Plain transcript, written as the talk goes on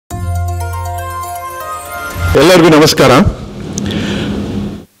ಎಲ್ಲರಿಗೂ ನಮಸ್ಕಾರ.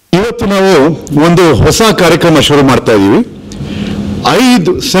 ಇವತ್ತು ನಾವು ಒಂದು ಹೊಸ ಕಾರ್ಯಕ್ರಮ ಶುರು ಮಾಡ್ತಾ ಇದ್ದೀವಿ.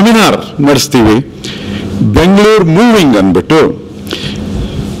 5 ಸೆಮಿನಾರ್ ನಡೆಸ್ತೀವಿ. ಬೆಂಗಳೂರು ಮೂವಿಂಗ್ ಅಂದ್ಬಿಟ್ಟು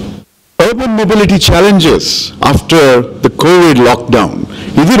urban mobility challenges after the Covid lockdown,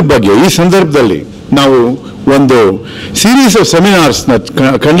 ಇದ್ರ ಬಗ್ಗೆ ಈ ಸಂದರ್ಭದಲ್ಲಿ ನಾವು ಒಂದು ಸೀರೀಸ್ ಆಫ್ ಸೆಮಿನಾರ್ಸ್ನ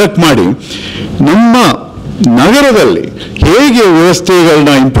ಕಂಡಕ್ಟ್ ಮಾಡಿ ನಮ್ಮ ನಗರದಲ್ಲಿ ಹೇಗೆ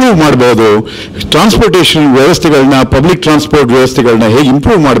ವ್ಯವಸ್ಥೆಗಳನ್ನ ಇಂಪ್ರೂವ್ ಮಾಡ್ಬೋದು, ಟ್ರಾನ್ಸ್ಪೋರ್ಟೇಷನ್ ವ್ಯವಸ್ಥೆಗಳನ್ನ, ಪಬ್ಲಿಕ್ ಟ್ರಾನ್ಸ್ಪೋರ್ಟ್ ವ್ಯವಸ್ಥೆಗಳನ್ನ ಹೇಗೆ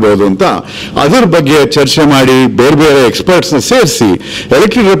ಇಂಪ್ರೂವ್ ಮಾಡ್ಬೋದು ಅಂತ ಅದರ ಬಗ್ಗೆ ಚರ್ಚೆ ಮಾಡಿ ಬೇರೆ ಬೇರೆ ಎಕ್ಸ್ಪರ್ಟ್ಸ್ನ ಸೇರಿಸಿ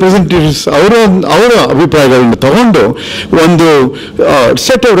ಎಲೆಕ್ಟೆಡ್ ರೆಪ್ರೆಸೆಂಟೇಟಿವ್ಸ್ ಅವರ ಅಭಿಪ್ರಾಯಗಳನ್ನ ತಗೊಂಡು ಒಂದು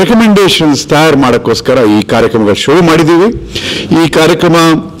ಸೆಟ್ ಆಫ್ ರೆಕಮೆಂಡೇಶನ್ಸ್ ತಯಾರು ಮಾಡೋಕ್ಕೋಸ್ಕರ ಈ ಕಾರ್ಯಕ್ರಮಗಳು ಶುರು ಮಾಡಿದ್ದೀವಿ. ಈ ಕಾರ್ಯಕ್ರಮ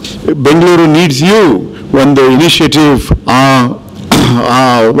ಬೆಂಗಳೂರು ನೀಡ್ಸ್ ಯು ಒಂದು ಇನಿಷಿಯೇಟಿವ್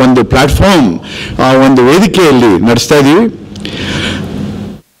ಒಂದು ಪ್ಲಾಟ್ಫಾರ್ಮ್, ಒಂದು ವೇದಿಕೆಯಲ್ಲಿ ನಡೆಸ್ತಾ ಇದ್ದೀವಿ.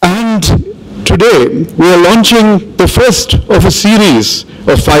 And today we are launching the first of a series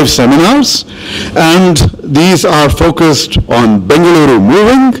of 5 seminars, and these are focused on Bengaluru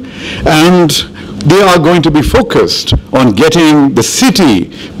moving, and they are going to be focused on getting the city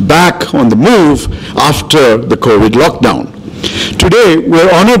back on the move after the COVID lockdown. Today we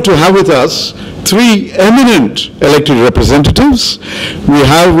are honored to have with us 3 eminent elected representatives. We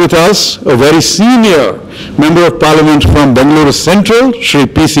have with us a very senior Member of Parliament from Bengaluru Central, Shri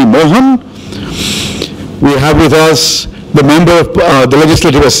P.C. Mohan. We have with us the Member of the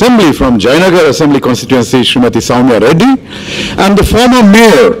Legislative Assembly from Jayanagar Assembly Constituency, Srimati Sowmya Reddy, and the former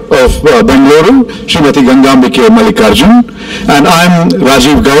Mayor of Bengaluru, Srimati Gangambike Mallikarjun, and I am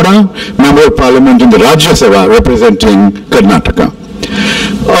Rajeev Gowda, Member of Parliament in the Rajya Sabha representing Karnataka.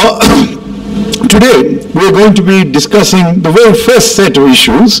 Today, we are going to be discussing the very first set of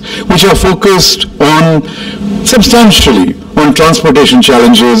issues which are focused on substantially on transportation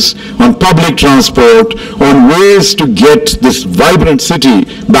challenges, on public transport, on ways to get this vibrant city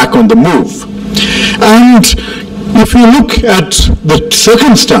back on the move. And if you look at the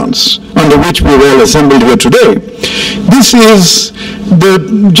circumstance under which we are all assembled here today, this is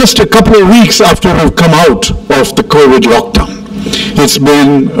just a couple of weeks after we've come out of the COVID lockdown. It's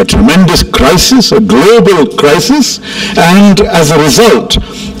been a tremendous crisis, a global crisis, and as a result,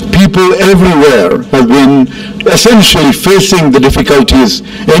 people everywhere have been essentially facing the difficulties,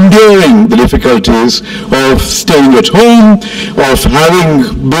 enduring the difficulties of staying at home, of having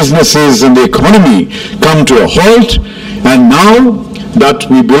businesses and the economy come to a halt, and now that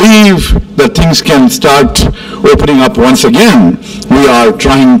we believe that things can start opening up once again, we are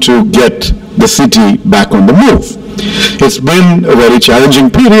trying to get the city back on the move. It's been a very challenging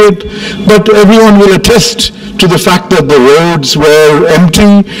period, but everyone will attest to the fact that the roads were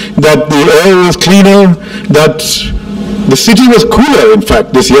empty, that the air was cleaner, that the city was cooler, in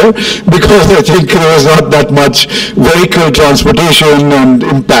fact, this year, because I think there was not that much vehicle transportation and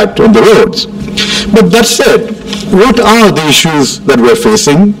impact on the roads. But that said, what are the issues that we're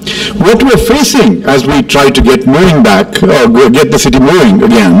facing? What we're facing as we try to get moving back, or get the city moving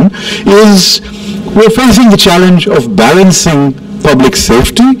again, is we're facing the challenge of balancing public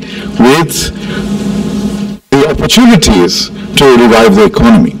safety with the opportunities to revive the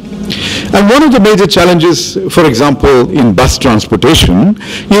economy. And one of the major challenges, for example, in bus transportation,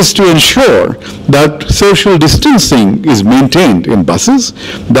 is to ensure that social distancing is maintained in buses,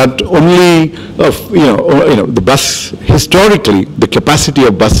 that only, the bus, historically, the capacity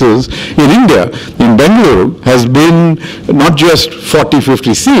of buses in India, in Bengaluru, has been not just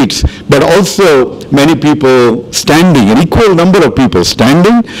 40-50 seats, but also many people standing, an equal number of people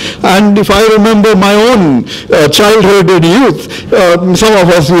standing. And if I remember my own childhood and youth, some of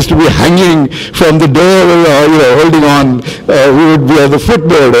us used to be hanging from the door, holding on, we would be on the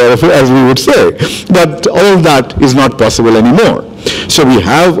footboard, as we would say. But all that is not possible anymore. So we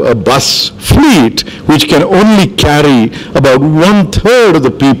have a bus fleet which can only carry about 1/3 of the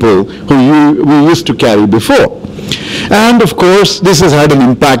people who we used to carry before. And of course, this has had an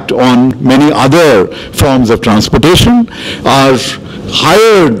impact on many other forms of transportation. Our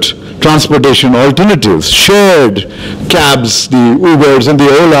hired transportation alternatives, shared cabs, the Ubers and the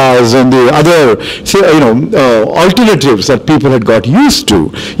Olas and the other alternatives that people had got used to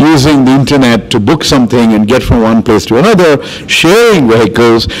using the internet to book something and get from one place to another, sharing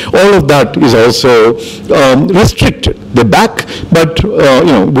vehicles, all of that is also restricted. They're back, but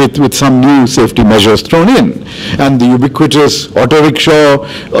with some new safety measures thrown in. And the ubiquitous auto rickshaw,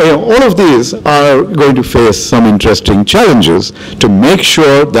 all of these are going to face some interesting challenges to make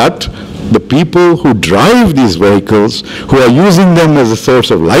sure that the people who drive these vehicles, who are using them as a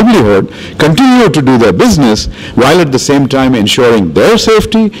source of livelihood, continue to do their business while at the same time ensuring their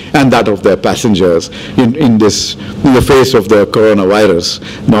safety and that of their passengers in the face of the coronavirus,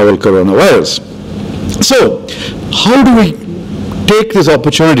 novel coronavirus. So, how do we take this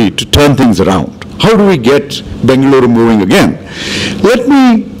opportunity to turn things around? How do we get Bengaluru moving again? Let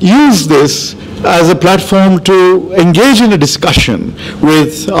me use this as a platform to engage in a discussion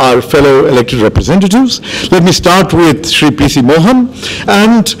with our fellow elected representatives. Let me start with Shri P.C. Mohan.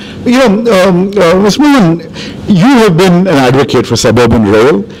 And, Ms. Mohan, you have been an advocate for suburban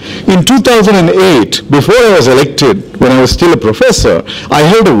rail. In 2008, before I was elected, when I was still a professor, I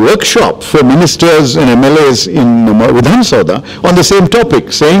held a workshop for ministers and MLAs in Vidhan Sabha on the same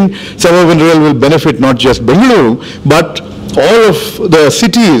topic, saying suburban rail will benefit not just Bengaluru, but all of the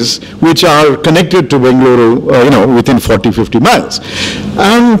cities which are connected to Bengaluru, within 40-50 miles.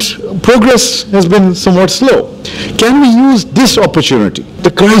 And progress has been somewhat slow. Can we use this opportunity,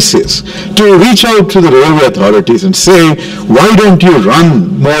 the crisis, to reach out to the railway authorities and say, why don't you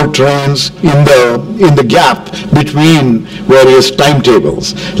run more trains in the gap between various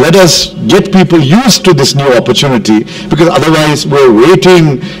timetables? Let us get people used to this new opportunity, because otherwise we're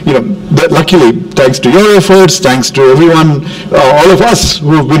waiting, luckily, thanks to your efforts, thanks to everyone, all of us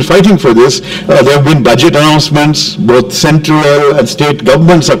who have been fighting for this, there have been budget announcements, both central and state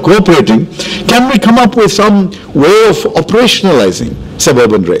governments are cooperating. Can we come up with some way of operationalizing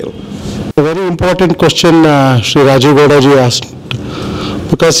suburban rail? A very important question Shri Rajeev Gowda ji asked,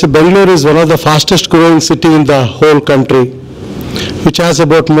 because Bengaluru is one of the fastest growing city in the whole country, which has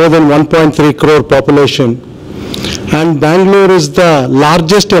about more than 1.3 crore population. And Bangalore is the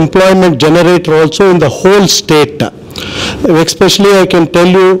largest employment generator also in the whole state. Especially I can tell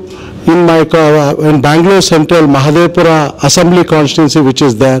you, in Bangalore Central, Mahadevpura Assembly constituency, which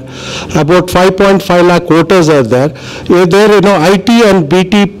is there, about 5.5 lakh voters are there. There, IT and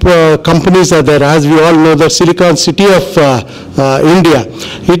BT companies are there. As we all know, the Silicon City of India.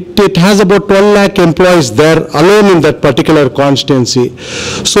 It has about 12 lakh employees there alone in that particular constituency.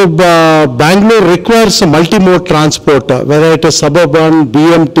 So Bangalore requires a multi-mode transport, whether it is suburban,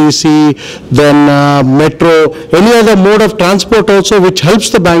 BMTC, then metro, any other mode of transport also which helps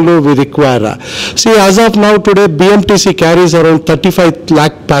the Bangalore we require. See, as of now today, BMTC carries around 35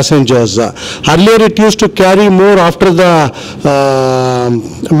 lakh passengers. Earlier it used to carry more. After the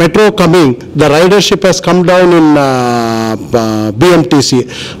metro coming, the ridership has come down in BMTC.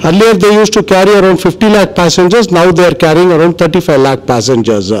 Earlier they used to carry around 50 lakh passengers, now they are carrying around 35 lakh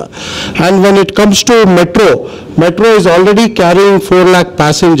passengers. And when it comes to metro is already carrying 4 lakh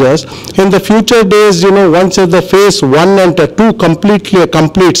passengers. In the future days, once the phase 1 and 2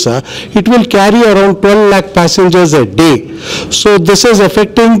 completes, it will carry around 12 lakh passengers a day. So this is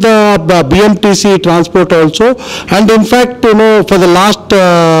affecting the BMTC transport also. And in fact, for the last,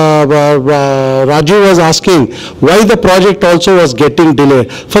 Raju was asking why the project also was getting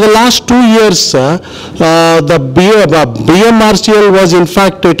delayed. For the last 2 years, the BMRCL was, in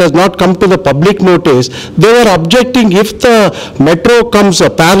fact, it has not come to the public notice. They were objecting if the metro comes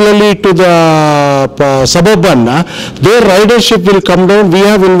parallelly to the suburban, their ridership will come down. We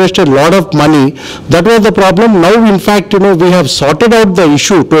have invested a lot of money. That was the problem. Now, in fact, we have sorted out the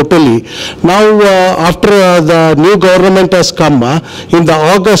issue totally. Now, after the new government has come, in the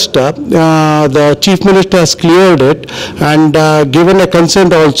August, the Chief Minister has cleared it and given a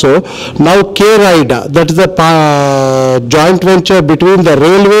consent also. Now, K-Ride, that is the joint venture between the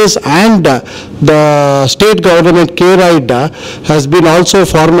railways and the state government, K-Ride, has been also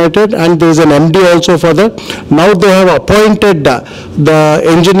formatted, and there is an MD also for that. Now they have appointed the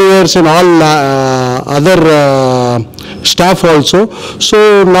engineers and all other staff also.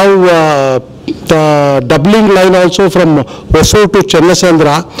 So now the doubling line also from Hosur to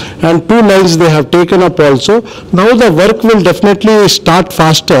Chennasandra, and 2 lines they have taken up also. Now the work will definitely start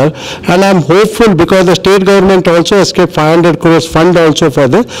faster, and I am hopeful because the state government also has kept 500 crores fund also for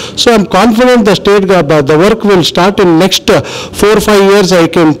this. So I am confident the work will start in next 4 or 5 years. I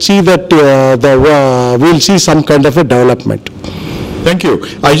can see that we will see some kind of a development. Thank you.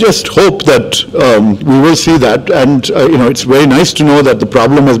 I just hope that we will see that, and it's very nice to know that the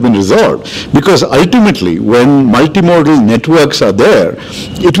problem has been resolved, because ultimately when multimodal networks are there,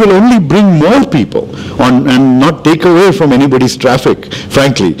 it will only bring more people on and not take away from anybody's traffic,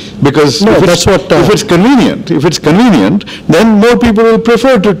 frankly, because if it's convenient, then more people will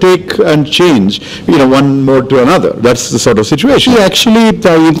prefer to take and change one mode to another. That's the sort of situation. See, actually,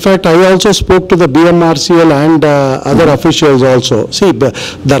 in fact, I also spoke to the BMRCL and other officials also. See,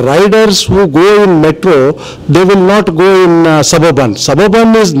 the riders who go in metro, they will not go in suburban. Suburban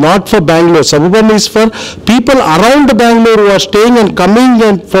is not for Bangalore. Suburban is for people around Bangalore who are staying and coming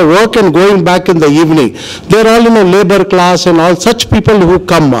and for work and going back in the evening. They are all in a labor class and all such people who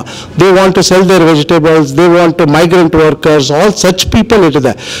come. They want to sell their vegetables, they want to migrant workers, all such people it is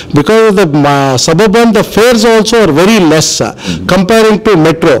there. Because of the suburban, the fares also are very less comparing to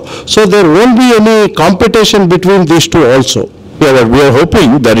metro. So there won't be any competition between these two also. Yeah, but we are hoping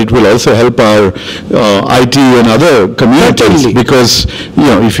that it will also help our IT and other communities. Certainly. Because,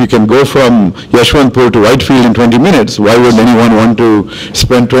 if you can go from Yashwantpur to Whitefield in 20 minutes, why would anyone want to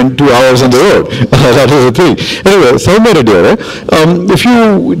spend 2 hours on the road? That is the thing. Anyway, Sowmya Reddy, if you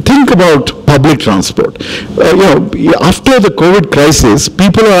think about public transport, after the COVID crisis,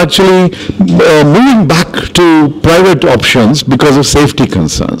 people are actually moving back to private options because of safety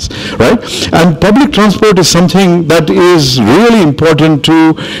concerns, right? And public transport is something that is really important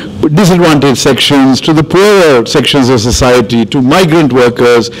to disadvantaged sections, to the poorer sections of society, to migrant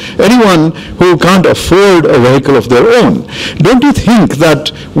workers, anyone who can't afford a vehicle of their own. Don't you think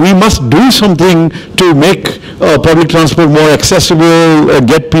that we must do something to make public transport more accessible,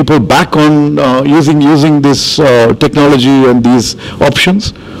 get people back on using this technology and these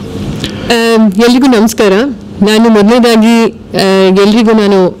options? ಎಲ್ರಿಗೂ ನಮಸ್ಕಾರ. ನಾನು ಮೊದಲನೇದಾಗಿ ಎಲ್ರಿಗೂ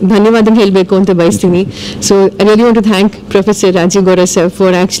ನಾನು ಧನ್ಯವಾದ ಹೇಳಬೇಕು ಅಂತ ಬಯಸ್ತೀನಿ. So I really want to thank Professor Rajeev Gowda sir for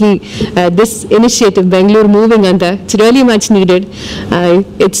actually this initiative, Bengaluru Moving Anta. It's really much needed.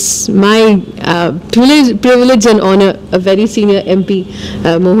 It's my privilege and honor, a very senior MP,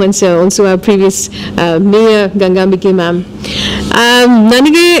 Mohan sir, also our previous Mayor Gangambike ma'am.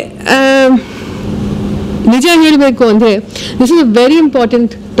 ನನಗೆ ನಿಜ ಹೇಳಬೇಕು ಅಂದರೆ this is a very important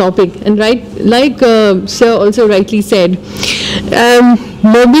topic, and like sir also rightly said,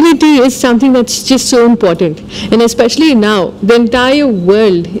 mobility is something that's just so important, and especially now the entire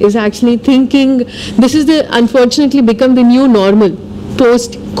world is actually thinking this is unfortunately become the new normal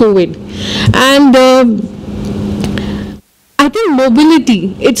post COVID. And I think mobility,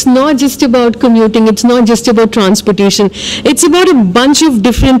 it's not just about commuting, it's not just about transportation, it's about a bunch of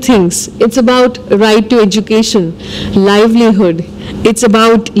different things. It's about right to education, livelihood, it's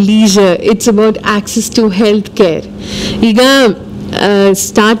about leisure, it's about access to health care. Iga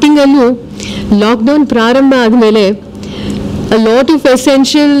starting allu lockdown prarambha admele a lot of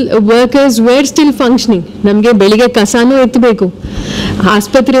essential workers were still functioning. Namge belige kasanu ettbeku,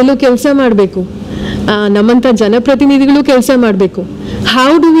 ಆಸ್ಪತ್ರೆಯಲ್ಲೂ ಕೆಲಸ ಮಾಡಬೇಕು, ನಮ್ಮಂಥ ಜನಪ್ರತಿನಿಧಿಗಳು ಕೆಲಸ ಮಾಡಬೇಕು.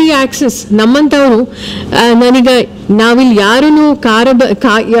 How do we access ನಮ್ಮಂಥವರು? ನಾವಿಲ್ಲಿ ಯಾರೂ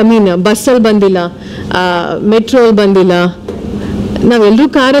ಬಸ್ಸಲ್ಲಿ ಬಂದಿಲ್ಲ, ಮೆಟ್ರೋಲ್ಲಿ ಬಂದಿಲ್ಲ, ನಾವೆಲ್ಲರೂ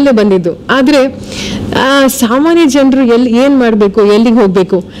ಕಾರಲ್ಲೇ ಬಂದಿದ್ದು. ಆದರೆ ಸಾಮಾನ್ಯ ಜನರು ಏನು ಮಾಡಬೇಕು, ಎಲ್ಲಿಗೆ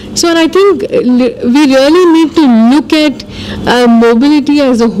ಹೋಗಬೇಕು? So I think we really need to look at mobility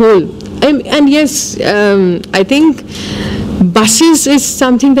as a whole. And yes, I think buses is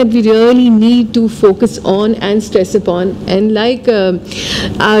something that we really need to focus on and stress upon. And like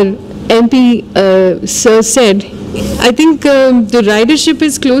our MP sir said, I think the ridership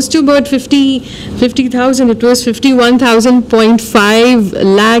is close to about 50,000. It was 51,000.5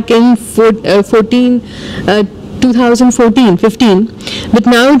 lakh in 2014-15, but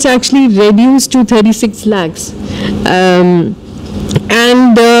now it's actually reduced to 36 lakhs.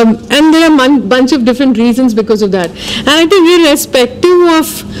 And there are a bunch of different reasons because of that. And I think irrespective of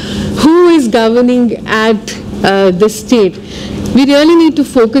who is governing at this state, we really need to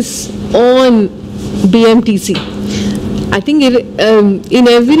focus on BMTC. I think in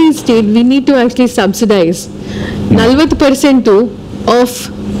every state we need to actually subsidize 40%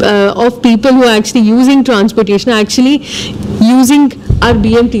 of people who are actually using transportation are actually using our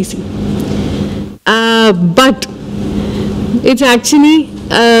BMTC. But it's actually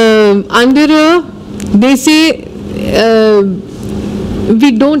under they say we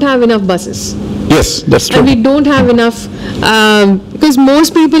don't have enough buses. Yes, that's true. And we don't have enough because most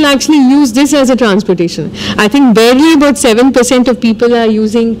people actually use this as a transportation. I think barely about 7% of people are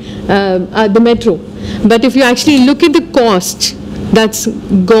using the metro. But if you actually look at the cost that's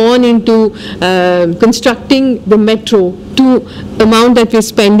gone into constructing the metro to amount that we're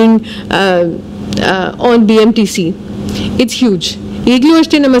spending on BMTC, it's huge. ಈಗಲೂ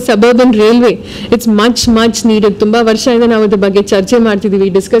ಅಷ್ಟೇ ನಮ್ಮ suburban railway it's much needed. ತುಂಬ ವರ್ಷದಿಂದ ನಾವು ಅದ್ರ ಬಗ್ಗೆ ಚರ್ಚೆ ಮಾಡ್ತಿದ್ದೀವಿ,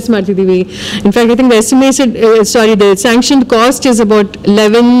 ಡಿಸ್ಕಸ್ ಮಾಡ್ತಿದ್ದೀವಿ. In fact I think the sanctioned cost is about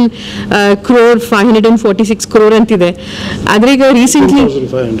 11 crore 546 crore ಅಂತಿದೆ. ಆದರೆ ಈಗ recently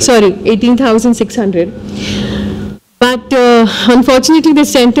 18,600. But unfortunately the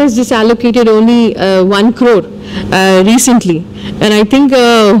centers just allocated only 1 crore recently. And I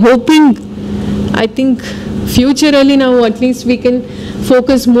think ಫ್ಯೂಚರಲ್ಲಿ ನಾವು at least we can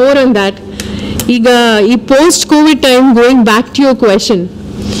focus more on that. ಈಗ ಈ post Covid time, going back to your question,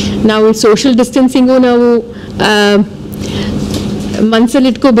 ನಾವು social distancing ನಾವು ಮನಸ್ಸಲ್ಲಿ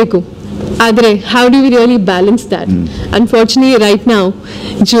ಇಟ್ಕೋಬೇಕು. ಆದರೆ how do we really balance that? Unfortunately right now,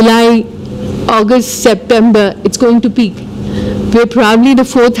 July, August, September, it's going to peak. We're probably the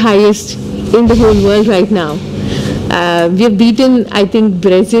 4th highest in the whole world right now. We have beaten, I think,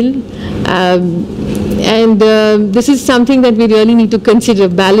 Brazil. And this is something that we really need to consider,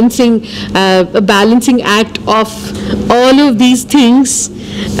 a balancing act of all of these things,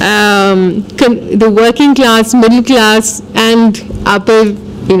 the working class, middle class, and upper,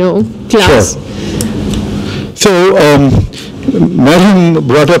 class. Sure. So, Mohan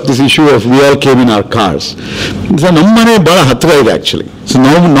brought up this issue of we all came in our cars. So, ನಮ್ಮ ಮನೆ ಬಹಳ ಹತ್ರ ಇದೆ actually. So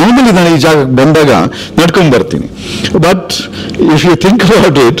normally ನಾನು ಈ ಜಾಗಕ್ಕೆ ಬಂದಾಗ ನಡ್ಕೊಂಡು ಬರ್ತೀನಿ. But if you think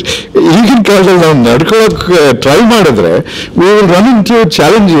about it, ಈಗಿನ ಕಾಲದಲ್ಲಿ ನಾವು ನಡ್ಕೊಳ್ಳೋಕೆ ಟ್ರೈ ಮಾಡಿದ್ರೆ we will run in to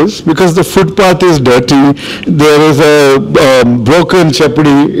challenges because the footpath is dirty, there is a broken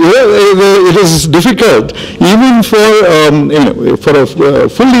ಚಪ್ಪಡಿ. It is difficult even for a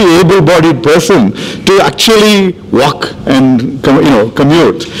fully able-bodied person to actually walk and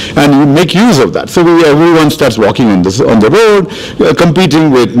commute and make use of that. So everyone starts walking on the road, competing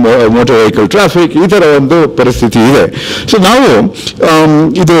with motor vehicle traffic. ಈ ತರ ಒಂದು ಪರಿಸ್ಥಿತಿ ಇದೆ. So ನಾವು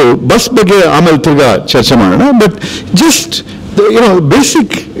ಇದು bus ಬಗ್ಗೆ ಆಮೇಲೆ ತಿರ್ಗಾ ಚರ್ಚೆ ಮಾಡೋಣ. But just basic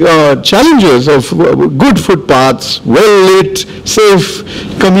challenges of good footpaths, well-lit, safe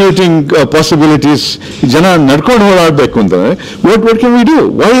commuting possibilities. ಜನ ನಡ್ಕೊಂಡು ಓಡಾಡಬೇಕು ಅಂತಂದ್ರೆ what can we do?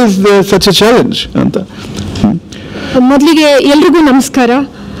 Why is there such a challenge? ಅಂತ ಮೊದಲಿಗೆ ಎಲ್ರಿಗೂ ನಮಸ್ಕಾರ.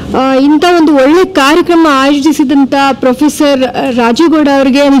 ಇಂಥ ಒಂದು ಒಳ್ಳೆ ಕಾರ್ಯಕ್ರಮ ಆಯೋಜಿಸಿದಂಥ ಪ್ರೊಫೆಸರ್ ರಾಜೀವ್ ಗೌಡ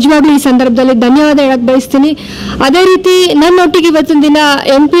ಅವರಿಗೆ ನಿಜವಾಗ್ಲೂ ಈ ಸಂದರ್ಭದಲ್ಲಿ ಧನ್ಯವಾದ ಹೇಳಕ್ ಬಯಸ್ತೀನಿ. ಅದೇ ರೀತಿ ನನ್ನೊಟ್ಟಿಗೆ ಇವತ್ತಿನ ದಿನ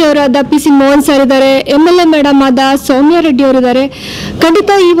MP ಅವರಾದ PC ಮೋಹನ್ ಸರ್ ಇದ್ದಾರೆ, MLA ಮೇಡಮ್ ಆದ ಸೌಮ್ಯ ರೆಡ್ಡಿ ಅವರಿದ್ದಾರೆ. ಖಂಡಿತ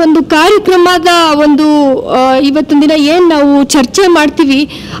ಈ ಒಂದು ಕಾರ್ಯಕ್ರಮದ ಒಂದು ಇವತ್ತಿನ ದಿನ ಏನು ನಾವು ಚರ್ಚೆ ಮಾಡ್ತೀವಿ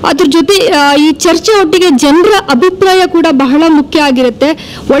ಅದ್ರ ಜೊತೆ ಈ ಚರ್ಚೆ ಒಟ್ಟಿಗೆ ಜನರ ಅಭಿಪ್ರಾಯ ಕೂಡ ಬಹಳ ಮುಖ್ಯ ಆಗಿರುತ್ತೆ.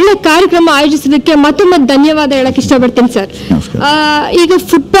 ಒಳ್ಳೆ ಕಾರ್ಯಕ್ರಮ ಆಯೋಜಿಸೋದಕ್ಕೆ ಮತ್ತೊಮ್ಮೆ ಧನ್ಯವಾದ ಹೇಳಕ್ ಇಷ್ಟಪಡ್ತೀನಿ ಸರ್. ಈಗ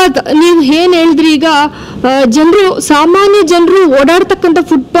ಫುಟ್ಪಾತ್ ನೀವು ಏನ್ ಹೇಳಿದ್ರಿ, ಈಗ ಜನರು, ಸಾಮಾನ್ಯ ಜನರು ಓಡಾಡ್ತಕ್ಕಂಥ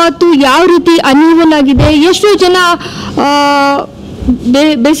ಫುಟ್ಪಾತ್ ಯಾವ ರೀತಿ ಅನ್ಈವನ್ ಆಗಿದೆ. ಎಷ್ಟೋ ಜನ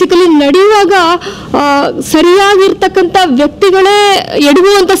ಬೇಸಿಕಲಿ ನಡೆಯುವಾಗ ಸರಿಯಾಗಿರ್ತಕ್ಕಂಥ ವ್ಯಕ್ತಿಗಳೇ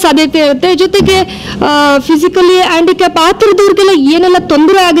ಎಡಗುವಂಥ ಸಾಧ್ಯತೆ ಇರುತ್ತೆ. ಜೊತೆಗೆ ಫಿಸಿಕಲಿ ಹ್ಯಾಂಡಿಕ್ಯಾಪ್ ಆ ಥರದವ್ರಿಗೆಲ್ಲ ಏನೆಲ್ಲ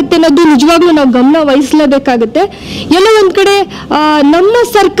ತೊಂದರೆ ಆಗುತ್ತೆ ಅನ್ನೋದು ನಿಜವಾಗ್ಲೂ ನಾವು ಗಮನ ವಹಿಸಲೇಬೇಕಾಗುತ್ತೆ. ಎಲ್ಲ ಒಂದು ಕಡೆ ನಮ್ಮ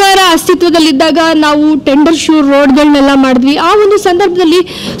ಸರ್ಕಾರ ಅಸ್ತಿತ್ವದಲ್ಲಿದ್ದಾಗ ನಾವು ಟೆಂಡರ್ ಶೂರ್ ರೋಡ್ಗಳನ್ನೆಲ್ಲ ಮಾಡಿದ್ವಿ. ಆ ಒಂದು ಸಂದರ್ಭದಲ್ಲಿ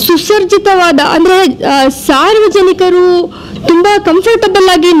ಸುಸರ್ಜಿತವಾದ ಅಂದರೆ ಸಾರ್ವಜನಿಕರು ತುಂಬ ಕಂಫರ್ಟಬಲ್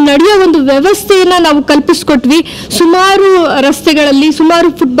ಆಗಿ ನಡೆಯೋ ಒಂದು ವ್ಯವಸ್ಥೆಯನ್ನು ನಾವು ಕಲ್ಪಿಸ್ಕೊಟ್ವಿ. ಸುಮಾರು ರಸ್ತೆಗಳಲ್ಲಿ ಸುಮಾರು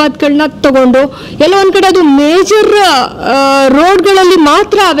ಫುಟ್ಪಾತ್ಗಳನ್ನ ತಗೊಂಡು ಎಲ್ಲ ಒಂದು ಕಡೆ ಅದು ಮೇಜರ್ ರೋಡ್ಗಳಲ್ಲಿ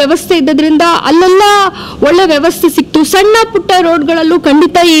ಮಾತ್ರ ಆ ವ್ಯವಸ್ಥೆ ಇದ್ದದ್ರಿಂದ ಅಲ್ಲೆಲ್ಲ ಒಳ್ಳೆ ವ್ಯವಸ್ಥೆ ಸಿಕ್ತು. ಸಣ್ಣ ಪುಟ್ಟ ರೋಡ್ಗಳಲ್ಲೂ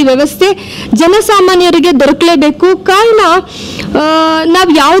ಖಂಡಿತ ಈ ವ್ಯವಸ್ಥೆ ಜನಸಾಮಾನ್ಯರಿಗೆ ದೊರಕಲೇಬೇಕು. ಕಾರಣ ನಾವು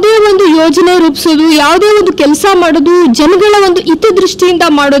ಯಾವುದೇ ಒಂದು ಯೋಜನೆ ರೂಪಿಸೋದು, ಯಾವುದೇ ಒಂದು ಕೆಲಸ ಮಾಡೋದು ಜನಗಳ ಒಂದು ಹಿತದೃಷ್ಟಿಯಿಂದ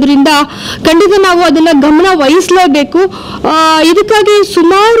ಮಾಡೋದ್ರಿಂದ ಖಂಡಿತ ನಾವು ಅದನ್ನ ಗಮನ ವಹಿಸಲೇಬೇಕು. ಇದಕ್ಕಾಗಿ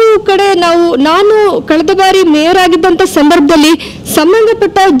ಸುಮಾರು ಕಡೆ ನಾನು ಕಳೆದ ಬಾರಿ ಮೇಯರ್ ಆಗಿದ್ದಂಥ ಸಂದರ್ಭದಲ್ಲಿ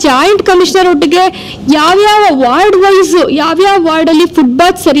ಸಂಬಂಧಪಟ್ಟ ಜಾಯಿಂಟ್ ಕಮಿಷನರ್ ಒಟ್ಟಿಗೆ ಯಾವ್ಯಾವ ವಾರ್ಡ್ ವೈಸ್ ಯಾವ್ಯಾವ ವಾರ್ಡಲ್ಲಿ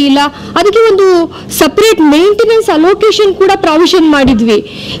ಫುಟ್ಪಾತ್ ಸರಿ ಇಲ್ಲ ಅದಕ್ಕೆ ಒಂದು ಸಪರೇಟ್ ಮೇಂಟೆನೆನ್ಸ್ ಅಲೋಕೇಶನ್ ಕೂಡ ಪ್ರಾವಿಷನ್ ಮಾಡಿದ್ವಿ.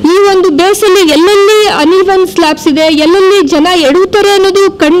 ಈ ಒಂದು ಬೇಸಲ್ಲಿ ಎಲ್ಲೆಲ್ಲಿ ಅನ್ಈವನ್ ಸ್ಲ್ಯಾಬ್ಸ್ ಇದೆ, ಎಲ್ಲೆಲ್ಲಿ ಜನ ಎಡುತ್ತಾರೆ ಅನ್ನೋದು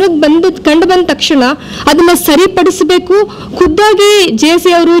ಕಂಡು ಬಂದ ತಕ್ಷಣ ಅದನ್ನ ಸರಿಪಡಿಸಬೇಕು. ಖುದ್ದಾಗಿ JC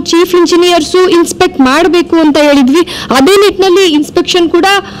ಅವರು ಚೀಫ್ ಇಂಜಿನಿಯರ್ಸು ಇನ್ಸ್ಪೆಕ್ಟ್ ಮಾಡಬೇಕು ಅಂತ ಹೇಳಿದ್ವಿ. ಅದೇ ನಿಟ್ಟಿನಲ್ಲಿ ಇನ್ಸ್ಪೆಕ್ಷನ್ ಕೂಡ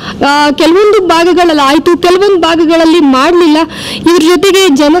ಕೆಲವೊಂದು ಭಾಗಗಳಲ್ಲಿ ಆಯಿತು, ಕೆಲವೊಂದು ಭಾಗಗಳಲ್ಲಿ ಮಾಡಲಿಲ್ಲ. ಇದ್ರ ಜೊತೆಗೆ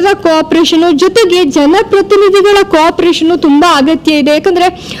ಜನರ ಕೋಆಪರೇಷನ್ ಜೊತೆಗೆ ಜನಪ್ರತಿನಿಧಿಗಳ ಕೋಆಪರೇಷನ್ ತುಂಬಾ ಅಗತ್ಯ ಇದೆ. ಯಾಕಂದ್ರೆ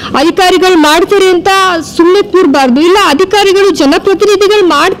ಅಧಿಕಾರಿಗಳು ಮಾಡ್ತಾರೆ ಅಂತ ಸುಮ್ಮನೆ ಕೂರಬಾರ್ದು, ಇಲ್ಲ ಅಧಿಕಾರಿಗಳು ಜನಪ್ರತಿನಿಧಿಗಳು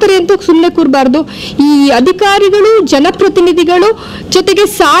ಮಾಡ್ತಾರೆ ಅಂತ ಸುಮ್ಮನೆ ಕೂರಬಾರ್ದು. ಈ ಅಧಿಕಾರಿಗಳು ಜನಪ್ರತಿನಿಧಿಗಳು ಜೊತೆಗೆ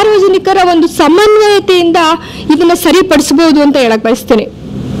ಸಾರ್ವಜನಿಕರ ಒಂದು ಸಮನ್ವಯತೆಯಿಂದ ಇದನ್ನ ಸರಿಪಡಿಸಬಹುದು ಅಂತ ಹೇಳಕ್ ಬಯಸ್ತೇನೆ.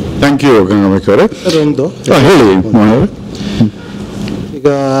 ಥ್ಯಾಂಕ್ ಯು ಗಂಗಾಂಬಿಕೆ ಅವರೇ. ಒಂದು ಹೇಳಿ. ಈಗ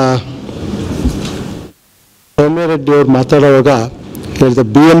ಸೌಮ್ಯ ರೆಡ್ಡಿ ಅವ್ರು ಮಾತಾಡುವಾಗ ಹೇಳಿದ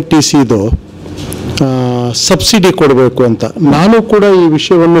BMTCದು ಸಬ್ಸಿಡಿ ಕೊಡಬೇಕು ಅಂತ. ನಾನು ಕೂಡ ಈ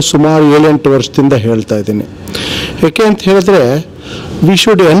ವಿಷಯವನ್ನು ಸುಮಾರು 7-8 ವರ್ಷದಿಂದ ಹೇಳ್ತಾ ಇದ್ದೀನಿ. ಯಾಕೆ ಅಂತ ಹೇಳಿದ್ರೆ we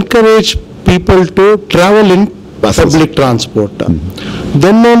should encourage people to travel in public transport.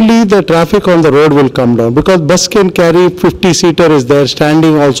 then only the traffic on the road will come down, because bus can carry 50-seater is there,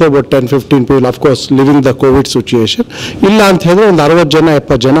 standing also about 10-15 people, of course living the COVID situation. ಇಲ್ಲ ಅಂತ ಹೇಳಿದ್ರೆ ಒಂದು 60 ಜನ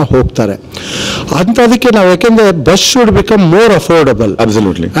 70 ಜನ ಹೋಗ್ತಾರೆ. ಅಂಥದಕ್ಕೆ ನಾವು ಯಾಕೆಂದ್ರೆ bus should become more affordable.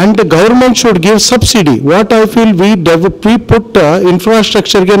 Absolutely. And the government should give subsidy. What I feel we put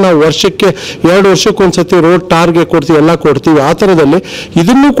infrastructure ಗೆ ನಾವು ವರ್ಷಕ್ಕೆ 2 ವರ್ಷಕ್ಕೆ ಒಂದ್ಸತಿ ರೋಡ್ ಟಾರ್ಗೆ ಕೊಡ್ತೀವಿ, ಎಲ್ಲ ಕೊಡ್ತೀವಿ. ಆ ಥರದಲ್ಲಿ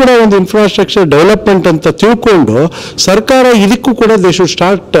ಇದನ್ನು ಕೂಡ ಒಂದು ಇನ್ಫ್ರಾಸ್ಟ್ರಕ್ಚರ್ ಡೆವಲಪ್ಮೆಂಟ್ ಅಂತ ತಿಳ್ಕೊಂಡು ಸರ್ಕಾರ ಇದಕ್ಕೂ ಕೂಡ they should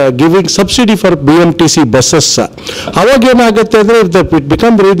start giving subsidy for BMTC buses. ಅವಾಗ ಏನಾಗುತ್ತೆ ಅಂದರೆ it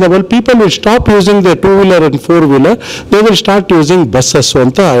become reasonable, people will stop using the 2-wheeler and 4-wheeler, they will start using buses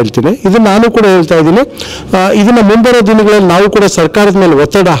ಅಂತ ಹೇಳ್ತೀನಿ. ಇದನ್ನು ನಾನು ಕೂಡ ಹೇಳ್ತಾ ಇದ್ದೀನಿ. ಇದನ್ನು ಮುಂಬರೋ ದಿನಗಳಲ್ಲಿ ನಾವು ಕೂಡ ಸರ್ಕಾರದ ಮೇಲೆ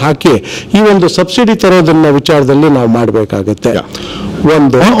ಒತ್ತಡ ಹಾಕಿ ಈ ಒಂದು ಸಬ್ಸಿಡಿ ತರೋದನ್ನ ವಿಚಾರದಲ್ಲಿ ನಾವು ಮಾಡಬೇಕಾಗುತ್ತೆ.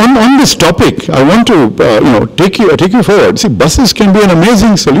 On this topic, I want to take you forward. See, buses can be an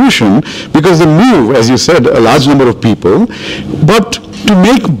amazing solution because they move, as you said, a large number of people. But to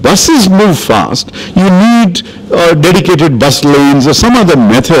make buses move fast, you need dedicated bus lanes or some other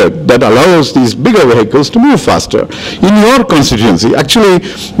method that allows these bigger vehicles to move faster. In your constituency, actually,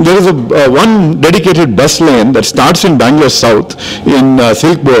 there is one dedicated bus lane that starts in Bangalore South in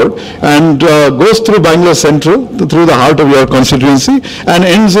Silk Board and goes through Bangalore Central, through the heart of your constituency, and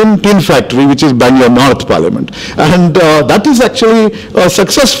ends in Tin Factory, which is Bangalore North Parliament. And that is actually a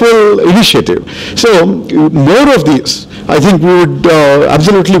successful initiative. So more of these, I think we would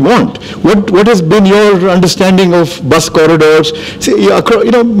absolutely want. What has been your understanding of bus corridors? See,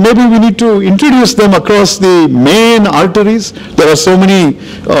 maybe we need to introduce them across the main arteries. There are so many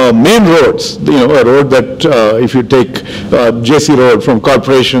main roads. A road that if you take JC Road from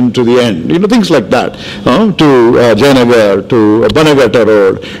Corporation to the end, things like that, to Jayanagar, to Banagata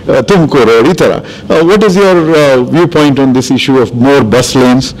Road, Tumkur Road, Itara. What is your viewpoint on this issue of more bus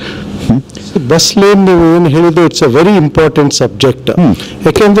lanes? Bus lane ನೀವು ಏನು ಹೇಳಿದ್ರು, it's a very important subject.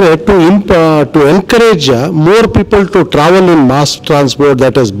 ಯಾಕೆಂದ್ರೆ to encourage more people to travel in mass transport,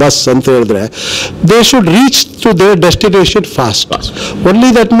 that is bus ಅಂತ ಹೇಳಿದ್ರೆ they should reach to their destination fast.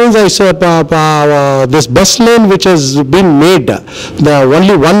 Only that means this bus lane which has been made, the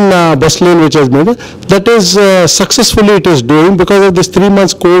only one bus lane which has made, that is successfully it is doing. Because of this 3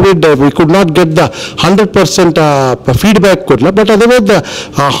 months COVID, we could not get the 100% feedback, but otherwise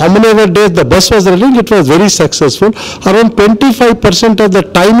how many other days the bus was running, it was very successful. Around 25% of the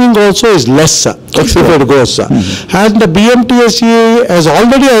timing also is less if it goes. And the BMTSC has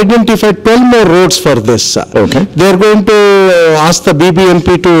already identified 12 more roads for this. Okay. They are going to ask the BBMP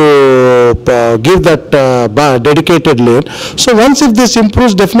to give that dedicated lane. So once if this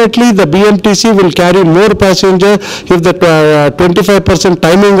improves, definitely the BMTC will carry more passenger. If the 25%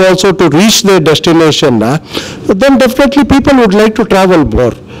 timing also to reach their destination, then definitely people would like to travel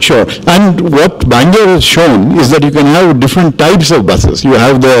more. Sure. And what Bangalore has shown is that you can have different types of buses. You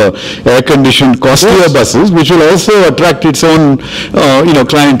have the air-conditioned, costlier buses, which will also attract its own,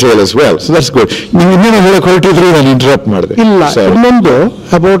 clientele as well. So that's good.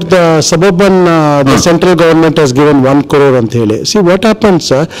 About the suburban, the central government has given 1 crore ಅಂತ ಹೇಳಿ. See what happens,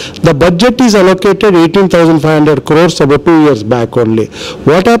 the budget is allocated 18,500 crores about 2 years back only.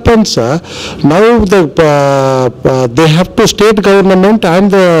 What happens, now they have to, state government and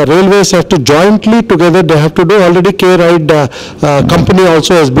the railways have to jointly together, they have to do. Already K-Ride company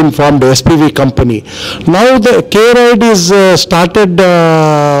also has been formed, SPV company. Now the K-Ride is started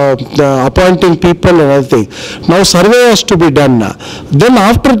appointing people and everything. Now survey has to be done. Then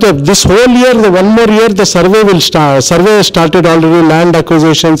after this whole year, the 1 more year, the survey will start. Survey has started already, land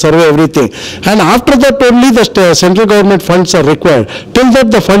acquisition, survey, everything. And after that only the central government funds are required. Till that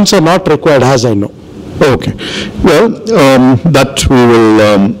the funds are not required, as I know. Okay. Well, that we will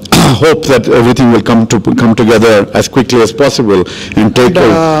hope that everything will come together as quickly as possible and take.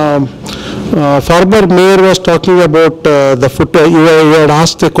 Former mayor was talking about the footpath. You had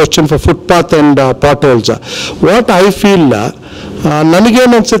asked a question for footpath and potholes. What I feel,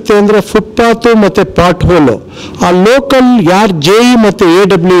 ನನಗೇನು ಅನ್ಸುತ್ತೆ ಅಂದರೆ footpath ಮತ್ತು pot ಹೋಲು, ಆ local ಯಾರು JE ಮತ್ತು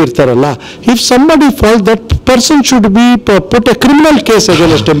AW ಇರ್ತಾರಲ್ಲ, if somebody fall that person should be put a criminal case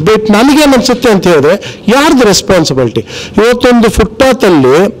against him. But ನನಗೇನು ಅನ್ಸುತ್ತೆ ಅಂತ ಹೇಳಿದ್ರೆ, ಯಾರ್ದು ರೆಸ್ಪಾನ್ಸಿಬಿಲಿಟಿ? ಇವತ್ತೊಂದು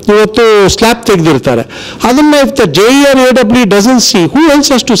ಫುಟ್ಪಾತಲ್ಲಿ ಇವತ್ತು ಸ್ಲ್ಯಾಬ್ ತೆಗೆದಿರ್ತಾರೆ, ಅದನ್ನ if the JE or AW doesn't C, who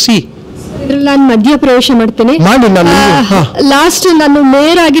else has to C? ನಾನು ಮಧ್ಯ ಪ್ರವೇಶ ಮಾಡ್ತೇನೆ. ಲಾಸ್ಟ್ ನಾನು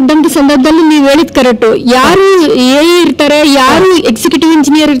ಮೇಯರ್ ಆಗಿದ್ದಂತ ಸಂದರ್ಭದಲ್ಲಿ ನೀವು ಹೇಳಿದ್ ಕರೆಕ್ಟ್. ಯಾರು AE ಇರ್ತಾರೆ, ಯಾರು ಎಕ್ಸಿಕ್ಯೂಟಿವ್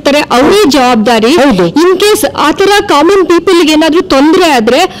ಇಂಜಿನಿಯರ್ ಇರ್ತಾರೆ, ಅವರೇ ಜವಾಬ್ದಾರಿ. ಇನ್ ಕೇಸ್ ಆತರ ಕಾಮನ್ ಪೀಪಲ್ ಗೆ ಏನಾದ್ರೂ ತೊಂದರೆ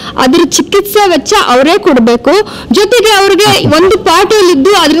ಆದ್ರೆ ಅದ್ರ ಚಿಕಿತ್ಸಾ ವೆಚ್ಚ ಅವರೇ ಕೊಡ್ಬೇಕು. ಜೊತೆಗೆ ಅವ್ರಿಗೆ ಒಂದು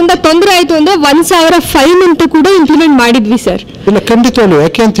ಪಾಠದಲ್ಲಿದ್ದು ಅದರಿಂದ ತೊಂದರೆ ಆಯ್ತು ಅಂದ್ರೆ 1,000 ಫೈನ್ ಅಂತ ಕೂಡ ಇಂಪ್ಲಿಮೆಂಟ್ ಮಾಡಿದ್ವಿ ಸರ್. ಇಲ್ಲ, ಖಂಡಿತವಾಗ್ಲು.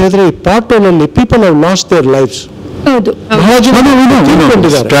 ಯಾಕೆ ಅಂತ ಹೇಳಿದ್ರೆ ಈ ಪಾರ್ಟ್ ಅಲ್ಲಿ people have lost their lives. ಹೌದು. ಬಹಳ ಜನ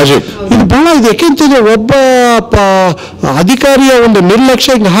ತೀರ್ಕೊಂಡಿದ್ದಾರೆ. Tragic. ಇದು ಬಹಳ ಇದೆ. ಯಾಕೆಂತಂದ್ರೆ ಒಬ್ಬ ಅಧಿಕಾರಿಯ ಒಂದು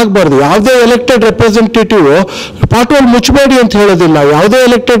ನಿರ್ಲಕ್ಷ್ಯ ಆಗಬಾರ್ದು. ಯಾವುದೇ ಎಲೆಕ್ಟೆಡ್ ರೆಪ್ರೆಸೆಂಟೇಟಿವ್ ಪಾಟೋಲ್ ಮುಚ್ಚಬೇಡಿ ಅಂತ ಹೇಳೋದಿಲ್ಲ. ಯಾವುದೇ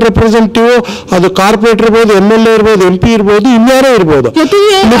ಎಲೆಕ್ಟೆಡ್ ರೆಪ್ರೆಸೆಂಟೇಟಿವ್ ಅದು ಕಾರ್ಪೊರೇಟರ್ ಇರ್ಬೋದು, MLA ಇರ್ಬೋದು, MP ಇರ್ಬೋದು, ಇನ್ಯಾರೋ ಇರ್ಬೋದು,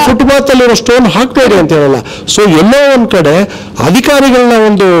 ಫುಟ್ಪಾತ್ ಅಲ್ಲಿರೋ ಸ್ಟೋನ್ ಹಾಕ್ಬೇಡಿ ಅಂತ ಹೇಳಲ್ಲ. ಸೊ ಎಲ್ಲೋ ಒಂದ್ ಕಡೆ ಅಧಿಕಾರಿಗಳನ್ನ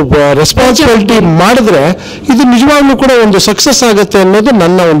ಒಂದು ರೆಸ್ಪಾನ್ಸಿಬಿಲಿಟಿ ಮಾಡಿದ್ರೆ ಇದು ನಿಜವಾಗ್ಲೂ ಕೂಡ ಒಂದು ಸಕ್ಸಸ್ ಆಗುತ್ತೆ ಅನ್ನೋದು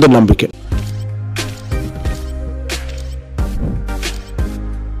ನನ್ನ ಒಂದು ನಂಬಿಕೆ.